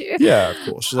wanted to. Yeah, of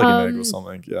course. Just like an egg or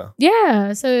something. Yeah.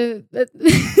 Yeah. So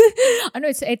I know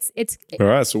it's all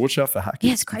right. So watch out for hackers.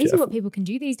 Yeah, it's crazy what people can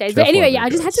do these days. But anyway, I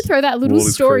just had to throw that little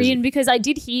story in because I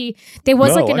did hear there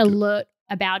was like an alert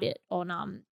about it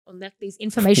on like these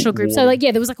informational groups. So like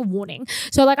there was like a warning.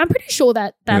 So like I'm pretty sure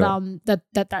that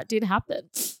did happen.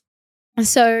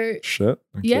 So shit.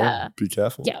 Okay. Be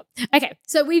careful. Yeah. Okay.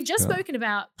 So we've just spoken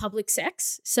about public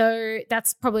sex. So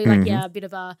that's probably like a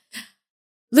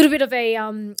little bit of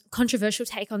a controversial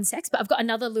take on sex, but I've got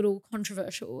another little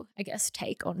controversial, I guess,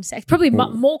 take on sex. Probably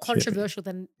more controversial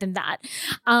than that,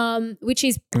 which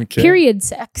is period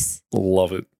sex.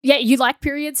 Love it. Yeah, you like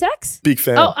period sex? Big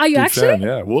fan. Oh, are you Big actually? Fan,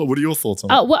 yeah. What are your thoughts on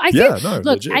it? Well, I think, look,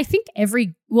 legit. I think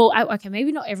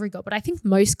maybe not every girl, but I think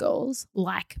most girls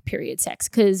like period sex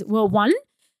because, well, one,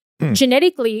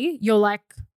 genetically, you're like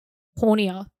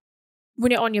hornier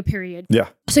when you're on your period. Yeah.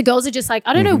 So girls are just like,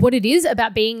 I don't know what it is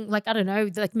about being like, I don't know,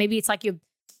 like maybe it's like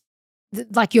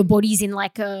your body's in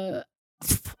like a,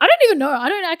 I don't even know. I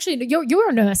don't actually know. You're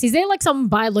a nurse. Is there like some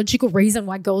biological reason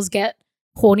why girls get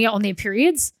hornier on their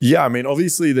periods? Yeah, I mean,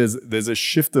 obviously there's a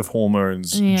shift of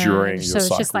hormones during your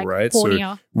cycle, just like right?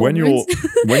 So when you're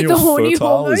fertile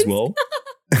hormones. as well.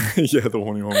 Yeah, the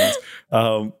horny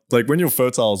hormones. Like when you're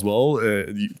fertile as well,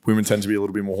 women tend to be a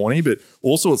little bit more horny, but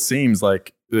also it seems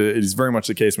like it is very much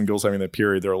the case when girls are having their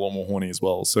period, they're a lot more horny as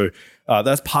well. So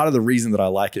that's part of the reason that I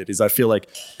like it is I feel like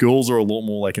girls are a lot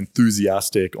more like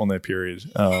enthusiastic on their period.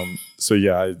 So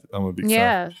yeah, I'm a big fan.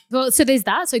 Yeah. Well, so there's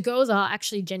that. So girls are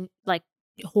actually like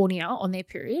hornier on their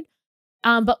period.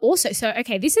 But also, so,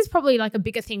 okay, this is probably like a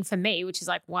bigger thing for me, which is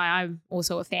like why I'm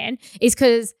also a fan, is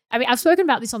because, I mean, I've spoken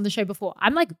about this on the show before.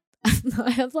 I'm like,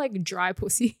 I have like dry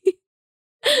pussy.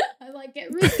 I like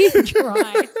get really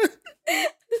dry.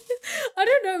 I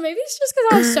don't know. Maybe it's just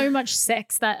because I have so much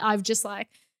sex that I've just like,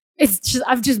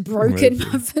 I've just broken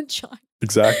my vagina.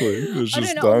 Exactly. I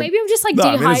don't know. Maybe I'm just like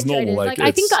dehydrated. I mean, like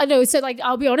I think I know. So like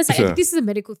I'll be honest. I think this is a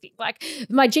medical thing. Like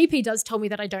my GP does tell me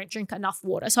that I don't drink enough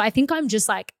water. So I think I'm just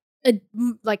like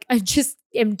I just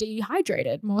am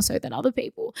dehydrated more so than other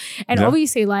people. And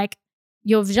obviously like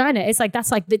your vagina, it's like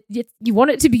that's like you want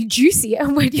it to be juicy,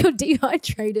 and when you're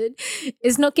dehydrated,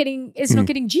 it's not getting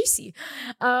juicy.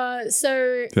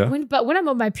 But when I'm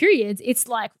on my periods, it's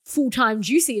like full-time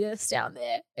juiciness down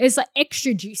there. It's like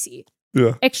extra juicy.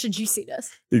 Yeah. Extra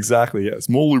juiciness. Exactly. Yeah. It's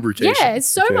more lubrication. Yeah, it's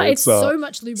so much. It's so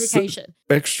much lubrication.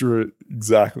 Extra.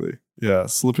 Exactly. Yeah.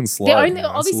 Slip and slide. The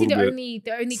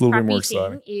only crappy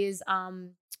thing is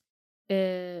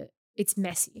it's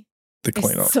messy. The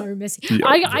cleanup. It's so messy. Yeah,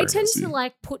 I tend to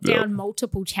like put down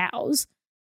multiple towels.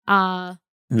 Like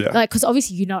because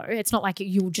obviously it's not like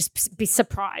you'll just be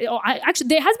surprised. Or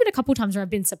there has been a couple times where I've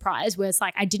been surprised where it's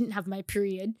like I didn't have my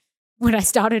period when I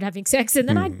started having sex, and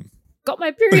then I got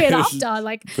my period after,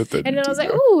 like, and then I was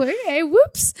like, oh, okay,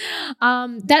 whoops.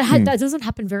 That doesn't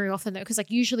happen very often though, because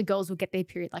like usually girls will get their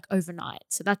period like overnight,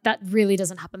 so that really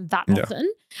doesn't happen that often.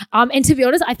 And to be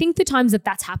honest, I think the times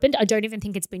that's happened, I don't even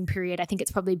think it's been period. I think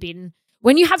it's probably been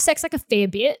when you have sex like a fair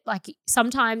bit, like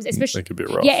sometimes, especially, it can be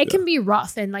rough. Yeah, it can be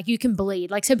rough, and like you can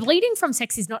bleed. Like so, bleeding from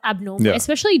sex is not abnormal,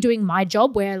 especially doing my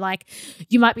job where like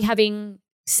you might be having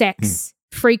sex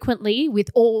frequently with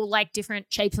all like different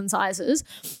shapes and sizes.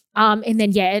 And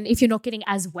then and if you're not getting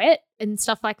as wet and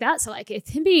stuff like that, so like it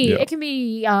can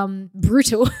be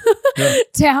brutal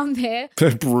down there.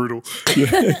 Brutal.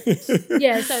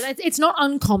 Yeah. So it's not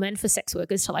uncommon for sex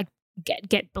workers to like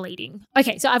get bleeding.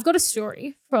 Okay, so I've got a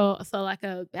story for like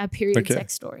a period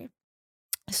sex story.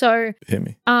 So hit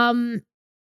me.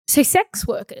 So sex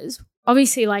workers,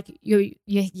 obviously, like you're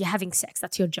having sex,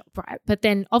 that's your job, right? But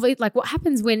then obviously, like what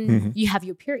happens when you have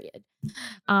your period?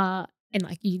 And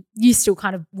like you still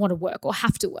kind of want to work or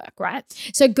have to work, right?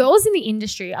 So girls in the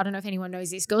industry, I don't know if anyone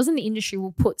knows this, girls in the industry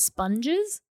will put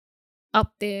sponges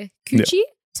up their coochie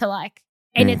to like,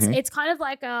 and it's kind of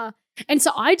like and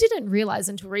so I didn't realize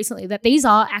until recently that these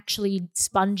are actually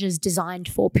sponges designed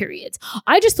for periods.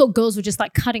 I just thought girls were just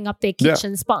like cutting up their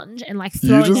kitchen sponge and like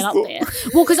throwing it up there.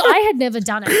 Well, because I had never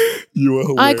done it. You were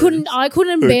hilarious. I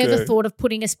couldn't bear the thought of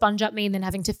putting a sponge up me and then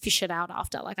having to fish it out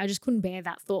after. Like I just couldn't bear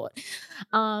that thought.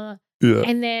 And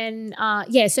then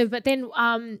but then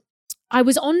I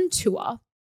was on tour.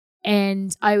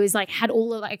 And I was like, had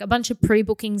all of like a bunch of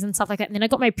pre-bookings and stuff like that. And then I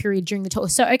got my period during the tour.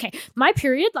 So, okay, my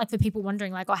period, like for people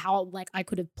wondering like, how like I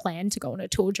could have planned to go on a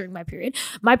tour during my period.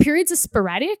 My periods are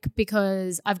sporadic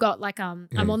because I've got like, I'm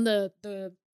on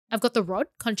I've got the rod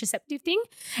contraceptive thing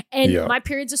and my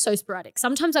periods are so sporadic.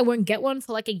 Sometimes I won't get one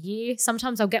for like a year.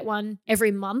 Sometimes I'll get one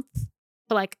every month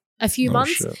for like a few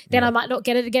months. Then I might not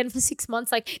get it again for 6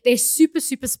 months. Like they're super,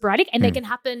 super sporadic and they can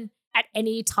happen at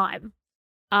any time.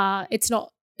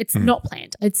 It's not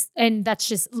planned. And that's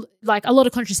just like a lot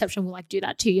of contraception will like do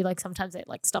that to you. Like sometimes it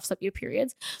like stuffs up your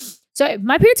periods. So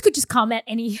my periods could just come at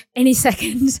any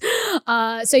second.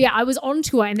 So yeah, I was on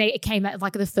tour and it came at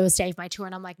like the first day of my tour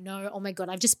and I'm like, no, oh my God,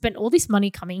 I've just spent all this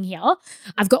money coming here.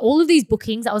 I've got all of these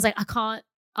bookings. I was like, I can't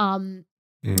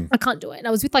do it. And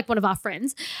I was with like one of our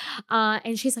friends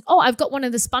and she's like, oh, I've got one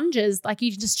of the sponges. Like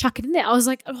you can just chuck it in there. I was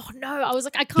like, oh no. I was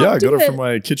like, I can't do it. Yeah, I got it from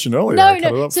my kitchen earlier.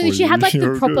 No. So she had like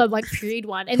the proper like period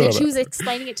one. And then she was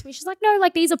explaining it to me. She's like, no,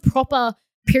 like these are proper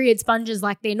period sponges.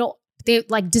 Like they're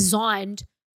like designed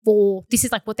for, this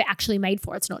is like what they're actually made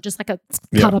for. It's not just like a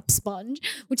cut up sponge,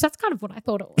 which that's kind of what I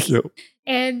thought it was. Yep.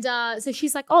 And so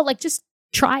she's like, oh, like just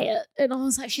try it. And I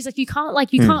was like, she's like, you can't, like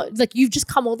you've just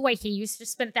come all the way here. You just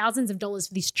spent thousands of dollars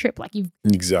for this trip. Like you've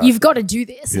got to do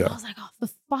this. And I was like, oh, for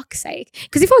fuck's sake.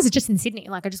 Because if I was just in Sydney,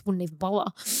 like I just wouldn't even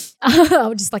bother. I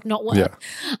would just like not work.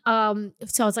 Yeah.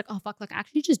 So I was like, oh fuck, like I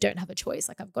actually just don't have a choice.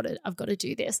 Like I've got to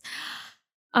do this.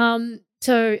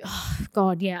 So, oh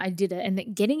God, yeah, I did it. And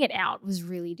then getting it out was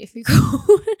really difficult.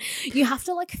 You have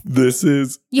to like,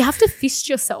 you have to fist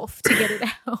yourself to get it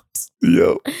out.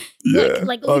 Yeah. Yeah.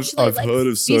 Like I've heard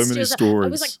of so many stories. I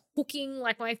was like hooking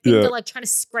like my finger, like trying to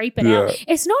scrape it out.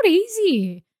 It's not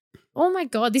easy. Oh my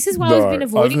God. This is why I've been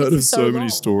avoiding it for so long. I've heard of so many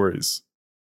stories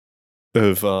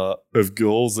of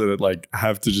girls that like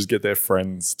have to just get their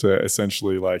friends to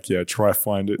essentially like try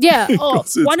find it. Yeah. Oh,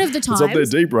 one of the times it's up there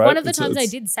deep, right? One of the times I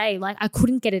did say like I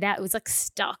couldn't get it out. It was like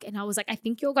stuck, and I was like, I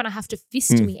think you're gonna have to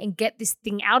fist me and get this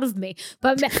thing out of me.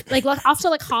 But like after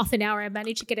like half an hour, I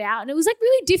managed to get it out, and it was like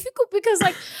really difficult because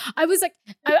like I was like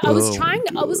I was trying.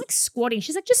 I was like squatting.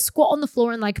 She's like, just squat on the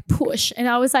floor and like push, and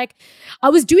I was like, I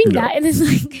was doing that, and then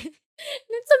like. And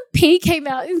then some pee came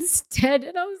out instead,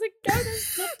 and I was like, "No,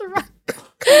 that's not the right.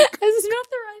 That's not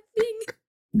the right thing."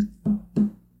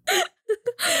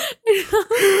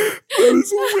 That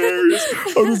is hilarious.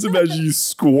 I just imagine you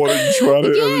squatting, trying to.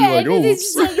 Yeah, like,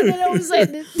 and then I was like,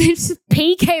 this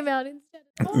pee came out instead.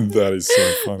 Oh, that is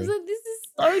so funny. I was like, this is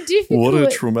so difficult. What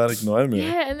a traumatic nightmare.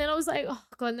 Yeah, and then I was like, oh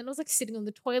God, and then I was like sitting on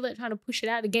the toilet trying to push it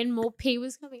out again. More pee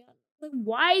was coming out. Like,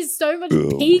 why is so much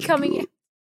pee coming out?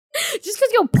 Just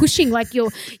because you're pushing, like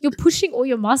you're pushing all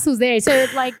your muscles there, so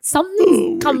like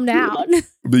something's coming out.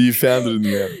 But you found it in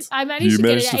the end. I managed to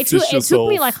get it out. It took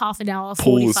me like half an hour,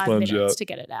 45 minutes to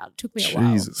get it out. It took me a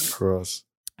while. Jesus Christ,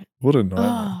 what a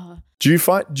nightmare! Do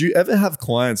you ever have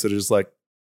clients that are just like,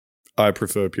 I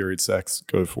prefer period sex,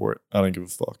 go for it, I don't give a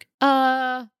fuck?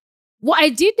 Well, I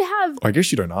did have. I guess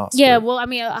you don't ask. Yeah, well, I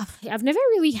mean, I've never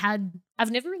really had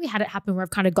it happen where I've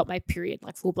kind of got my period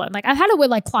like full blown. Like I've had it with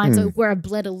like clients where I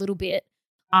bled a little bit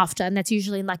after, and that's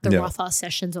usually in like the rougher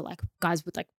sessions or like guys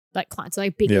with like clients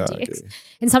like bigger dicks. Okay.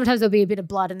 And sometimes there'll be a bit of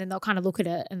blood, and then they'll kind of look at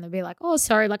it and they'll be like, "Oh,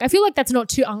 sorry." Like I feel like that's not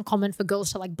too uncommon for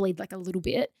girls to like bleed like a little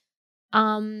bit.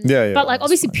 But like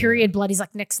obviously period blood is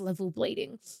like next level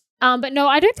bleeding. But no,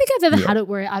 I don't think I've ever had it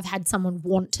where I've had someone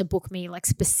want to book me like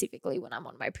specifically when I'm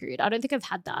on my period. I don't think I've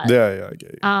had that. Yeah, I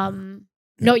get you.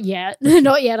 Not yet.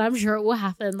 Not yet. I'm sure it will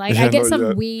happen. Like I get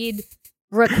some weird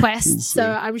requests, so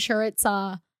I'm sure it's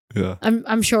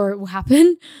I'm sure it will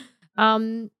happen.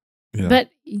 But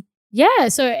yeah,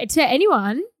 so to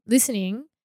anyone listening,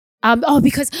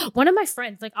 because one of my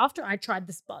friends, like after I tried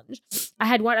the sponge,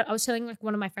 I was telling like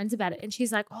one of my friends about it, and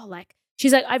she's like, she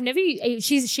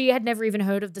had never even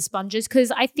heard of the sponges because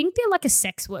I think they're like a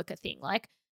sex worker thing. Like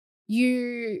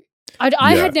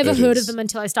I had never heard of them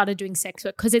until I started doing sex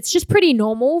work, because it's just pretty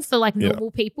normal for like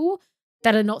normal people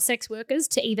that are not sex workers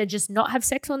to either just not have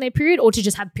sex on their period or to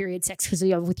just have period sex because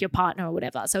you're with your partner or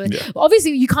whatever. So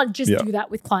obviously you can't just do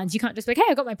that with clients. You can't just be like, hey,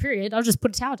 I got my period, I'll just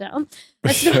put a towel down.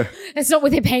 That's not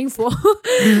what they're paying for.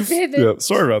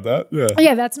 Sorry about that.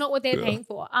 Yeah, that's not what they're paying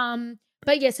for.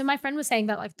 But yeah, so my friend was saying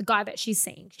that like the guy that she's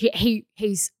seeing,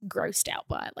 he's grossed out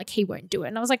by it. Like he won't do it.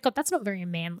 And I was like, God, that's not very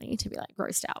manly to be like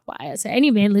grossed out by it. So any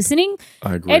man listening,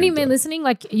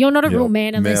 like you're not a real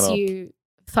man unless you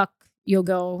fuck your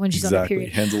girl when she's on her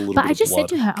period. But I just said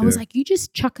to her, I was like, you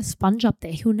just chuck a sponge up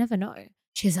there, he'll never know.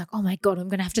 She's like, oh my God, I'm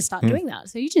gonna have to start doing that.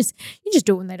 So you just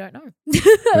do it when they don't know.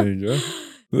 There you go.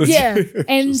 Yeah.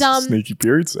 And sneaky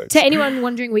period sex. To anyone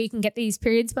wondering where you can get these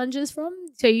period sponges from,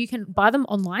 so you can buy them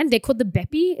online. They're called the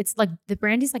Beppy. It's like the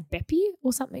brand is like Beppy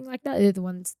or something like that. They're the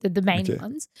ones, the main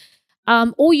ones.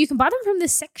 Or you can buy them from the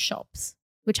sex shops,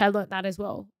 which I learned that as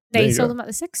well. They sell them at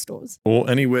the sex stores. Or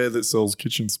anywhere that sells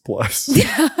kitchen supplies.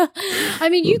 I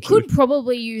mean, you could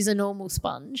probably use a normal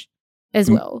sponge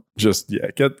as well. Just,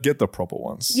 get the proper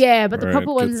ones. Yeah, but the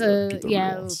proper ones are,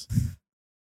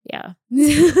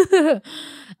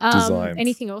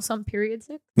 anything else on period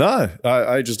sex? No,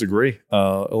 I just agree. A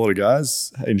lot of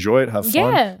guys enjoy it, have fun.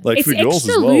 Yeah, like for girls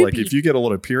as well. Like if you get a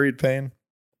lot of period pain,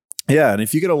 and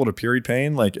if you get a lot of period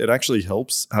pain, like it actually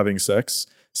helps having sex,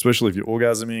 especially if you're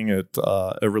orgasming. It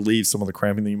relieves some of the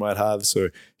cramping that you might have, so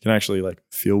you can actually like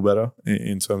feel better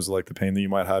in terms of like the pain that you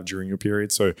might have during your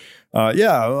period. So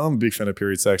I'm a big fan of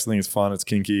period sex. I think it's fun, it's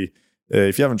kinky.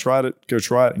 If you haven't tried it, go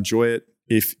try it, enjoy it.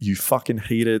 If you fucking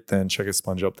hate it, then check a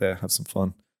sponge up there, have some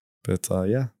fun. But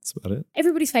that's about it.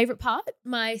 Everybody's favorite part,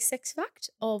 my sex fact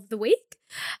of the week.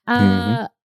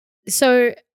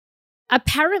 So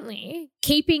apparently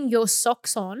keeping your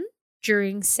socks on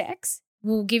during sex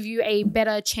will give you a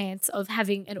better chance of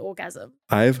having an orgasm.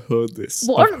 I've heard this.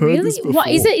 What, really? What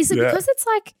is it? Is it because it's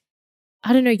like,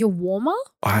 I don't know, you're warmer?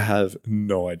 I have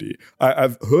no idea.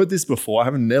 I've heard this before. I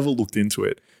haven't never looked into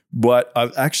it. But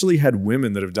I've actually had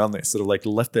women that have done this, that have like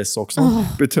left their socks on.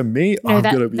 But to me, I'm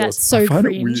gonna be honest, so I find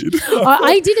cringe. it weird.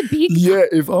 I did a big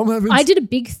if I'm having I did a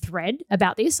big thread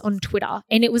about this on Twitter,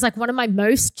 and it was like one of my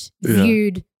most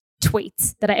viewed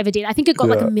tweets that I ever did. I think it got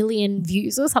like 1 million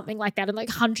views or something like that, and like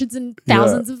hundreds and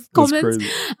thousands of comments.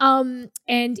 And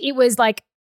it was like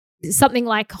something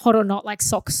like hot or not, like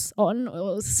socks on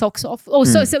or socks off. Or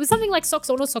so it was something like socks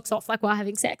on or socks off, like while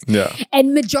having sex. Yeah.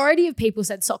 And majority of people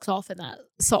said socks off, and that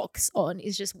socks on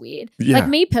is just weird. Yeah. Like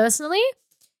me personally,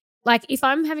 like if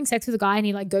I'm having sex with a guy and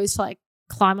he like goes to like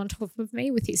climb on top of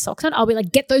me with his socks on, I'll be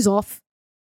like, get those off.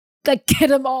 Like get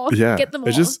them off. Yeah. Get them off.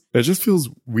 It just feels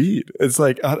weird. It's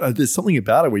like there's something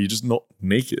about it where you're just not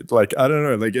naked. Like I don't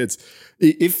know. Like it's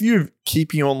if you're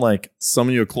keeping on like some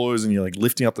of your clothes and you're like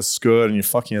lifting up the skirt and you're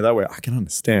fucking it that way, I can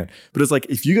understand. But it's like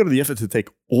if you go to the effort to take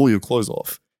all your clothes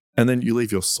off and then you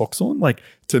leave your socks on, like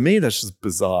to me that's just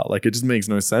bizarre. Like it just makes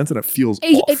no sense and it feels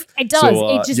off. It does.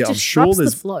 So, it just disrupts the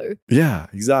flow. Yeah,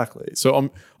 exactly. So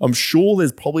I'm sure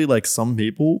there's probably like some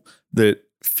people that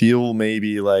feel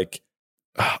maybe like,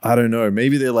 I don't know,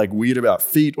 maybe they're like weird about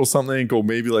feet or something, or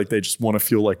maybe like they just want to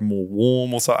feel like more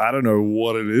warm or something. I don't know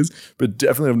what it is, but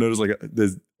definitely I've noticed like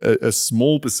there's a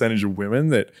small percentage of women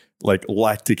that like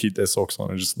to keep their socks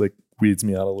on. It just like weirds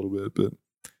me out a little bit, but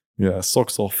yeah,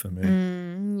 socks off for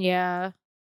me. Yeah.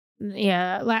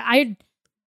 Like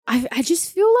I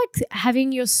just feel like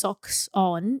having your socks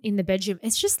on in the bedroom,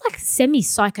 it's just like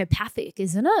semi-psychopathic,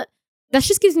 isn't it? That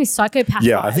just gives me psychopath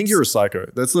vibes. I think you're a psycho.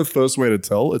 That's the first way to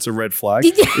tell. It's a red flag.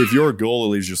 If you're a girl that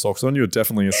leaves your socks on, you're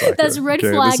definitely a psycho. That's red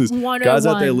flag 101. Guys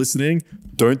out there listening,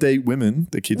 don't date women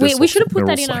that keep their socks on. We should have put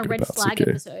that in our red flag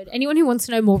episode. Anyone who wants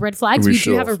to know more red flags, we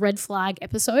do have a red flag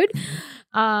episode.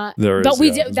 But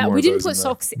we didn't put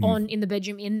socks on in the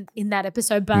bedroom in that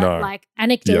episode, but like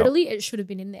anecdotally, it should have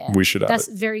been in there. We should have. That's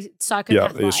very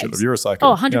psychopath vibes. Yeah, it should have. You're a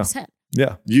psycho. Oh, 100%.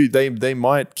 Yeah. They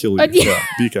might kill you. Yeah.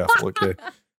 Be careful, okay?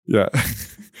 Yeah.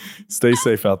 Stay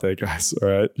safe out there, guys. All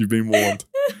right. You've been warned.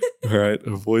 All right.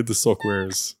 Avoid the sock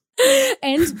wearers.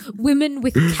 And women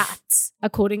with cats,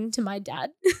 according to my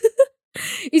dad.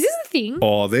 Is this a thing?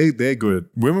 Oh, they're good.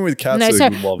 Women with cats are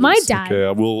good lovers. My dad, okay,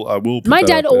 I will put my that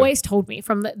dad up there. always told me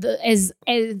from as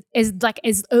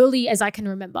early as I can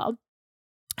remember,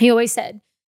 he always said,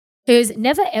 he goes,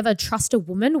 never ever trust a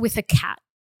woman with a cat.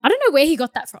 I don't know where he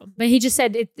got that from, but he just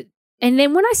said it. And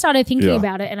then when I started thinking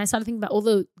about it, and I started thinking about all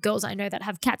the girls I know that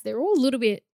have cats, they're all a little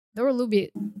bit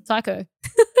psycho.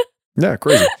 Yeah,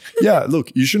 crazy. Yeah,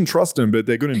 look, you shouldn't trust them, but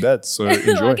they're good in bed, so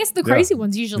enjoy. I guess the crazy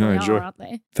ones usually enjoy. are, aren't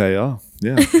they? They are,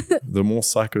 yeah. The more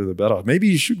psycho, the better. Maybe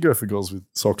you should go for girls with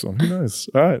socks on. Who knows?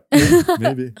 All right,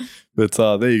 maybe. But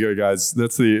there you go, guys.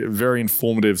 That's the very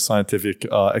informative scientific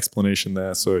explanation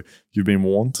there. So you've been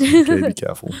warned. Okay, be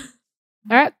careful.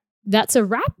 All right, that's a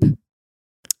wrap.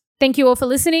 Thank you all for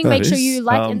listening. Make sure you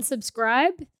like and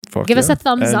subscribe. Give us a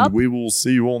thumbs up. We will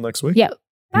see you all next week. Yeah.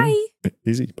 Bye.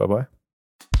 Easy. Bye-bye.